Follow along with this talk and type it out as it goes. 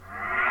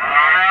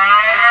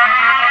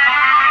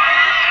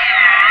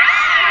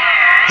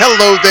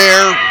Hello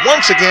there,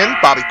 once again,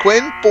 Bobby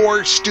Quinn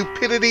for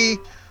Stupidity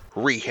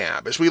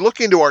Rehab. As we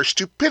look into our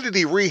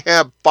Stupidity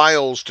Rehab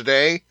files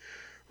today,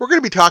 we're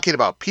going to be talking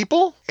about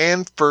people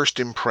and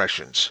first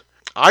impressions.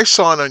 I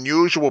saw an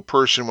unusual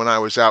person when I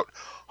was out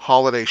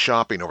holiday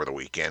shopping over the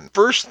weekend.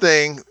 First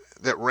thing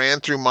that ran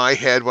through my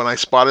head when I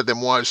spotted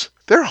them was,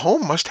 their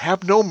home must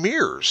have no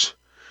mirrors.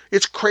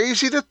 It's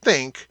crazy to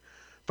think,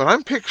 but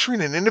I'm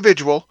picturing an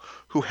individual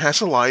who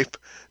has a life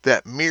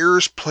that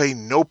mirrors play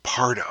no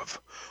part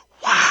of.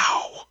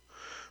 Wow!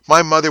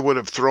 My mother would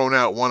have thrown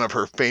out one of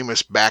her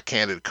famous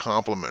backhanded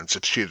compliments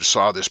if she had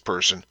saw this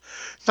person.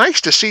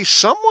 Nice to see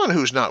someone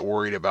who's not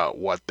worried about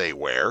what they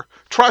wear.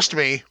 Trust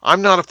me,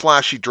 I'm not a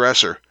flashy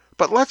dresser.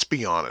 But let's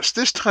be honest,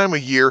 this time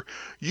of year,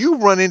 you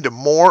run into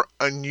more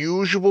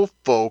unusual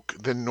folk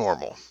than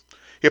normal.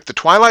 If the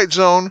Twilight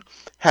Zone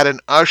had an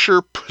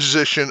usher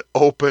position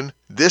open,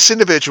 this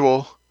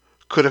individual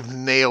could have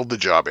nailed the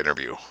job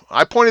interview.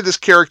 I pointed this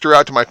character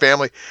out to my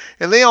family,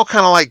 and they all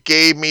kind of like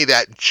gave me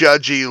that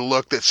judgy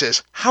look that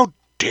says, how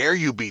dare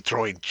you be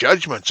throwing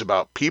judgments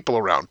about people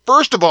around?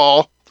 First of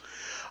all,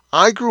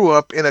 I grew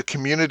up in a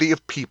community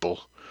of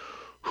people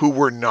who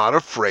were not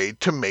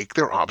afraid to make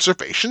their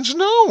observations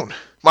known.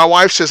 My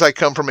wife says I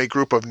come from a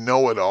group of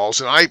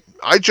know-it-alls, and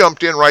I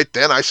jumped in right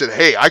then. I said,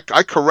 hey, I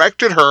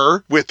corrected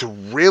her with,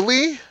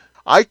 really?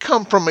 I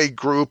come from a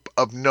group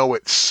of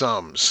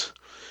know-it-sums.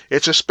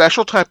 It's a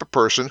special type of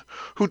person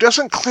who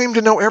doesn't claim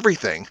to know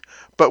everything,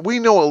 but we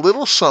know a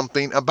little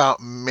something about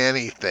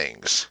many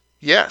things.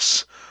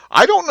 Yes,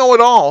 I don't know it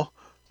all,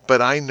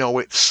 but I know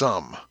it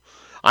some.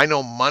 I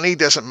know money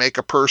doesn't make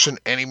a person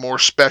any more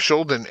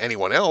special than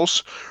anyone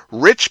else.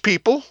 Rich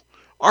people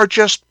are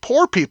just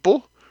poor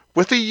people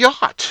with a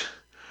yacht.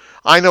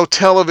 I know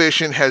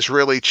television has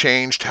really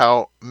changed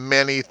how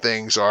many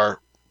things are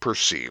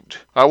perceived.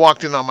 I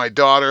walked in on my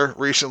daughter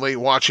recently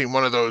watching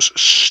one of those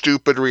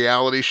stupid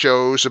reality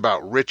shows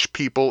about rich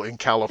people in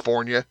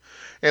California,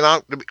 and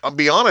I'll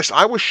be honest,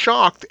 I was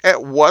shocked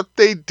at what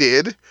they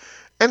did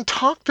and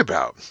talked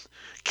about.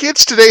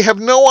 Kids today have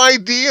no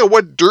idea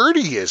what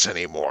dirty is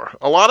anymore.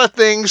 A lot of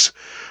things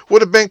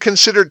would have been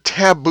considered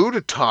taboo to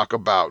talk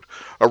about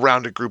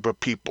around a group of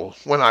people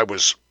when I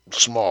was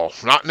small.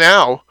 Not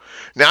now.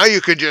 Now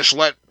you could just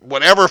let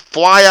whatever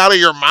fly out of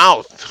your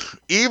mouth.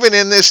 Even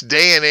in this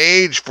day and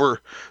age,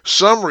 for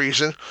some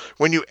reason,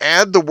 when you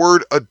add the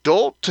word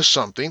adult to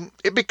something,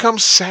 it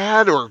becomes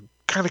sad or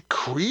kind of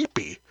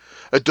creepy.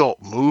 Adult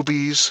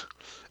movies,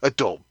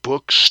 adult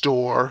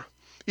bookstore,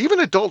 even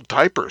adult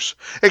diapers.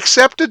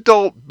 Except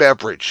adult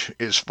beverage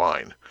is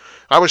fine.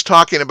 I was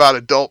talking about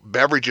adult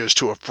beverages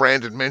to a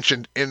friend and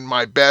mentioned in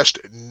my best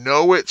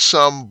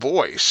know-it-some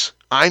voice,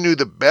 I knew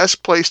the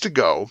best place to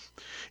go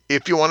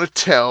if you want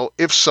to tell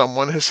if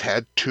someone has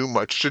had too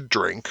much to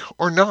drink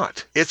or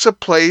not. It's a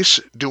place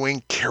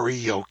doing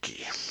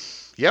karaoke.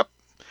 Yep,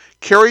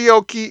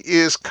 karaoke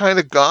is kind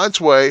of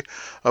God's way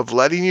of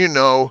letting you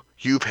know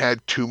you've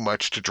had too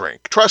much to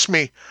drink. Trust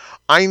me,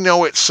 I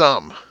know it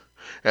some.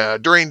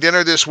 During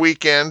dinner this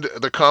weekend,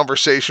 the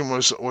conversation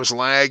was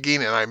lagging,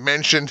 and I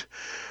mentioned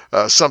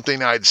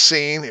something I'd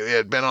seen. It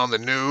had been on the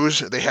news.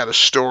 They had a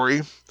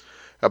story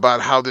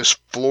about how this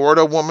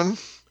Florida woman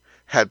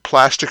had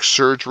plastic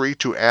surgery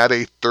to add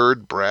a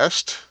third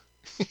breast.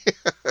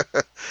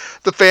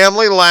 The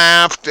family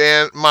laughed,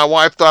 and my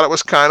wife thought it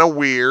was kind of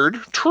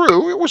weird.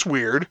 True, it was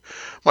weird.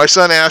 My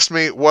son asked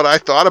me what I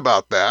thought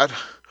about that.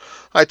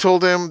 I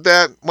told him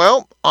that,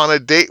 well, on a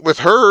date with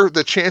her,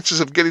 the chances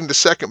of getting to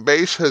second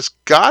base has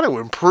got to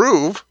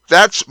improve.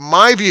 That's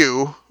my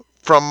view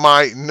from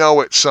my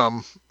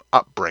know-it-some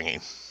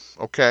upbringing.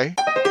 Okay?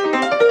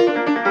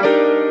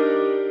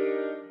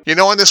 You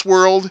know, in this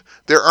world,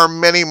 there are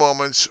many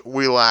moments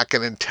we lack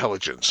in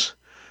intelligence.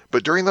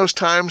 But during those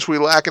times we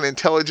lack in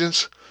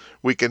intelligence,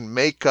 we can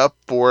make up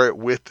for it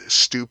with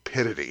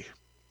stupidity.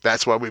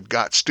 That's why we've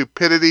got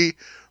Stupidity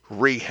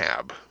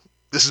Rehab.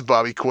 This is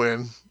Bobby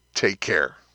Quinn. Take care.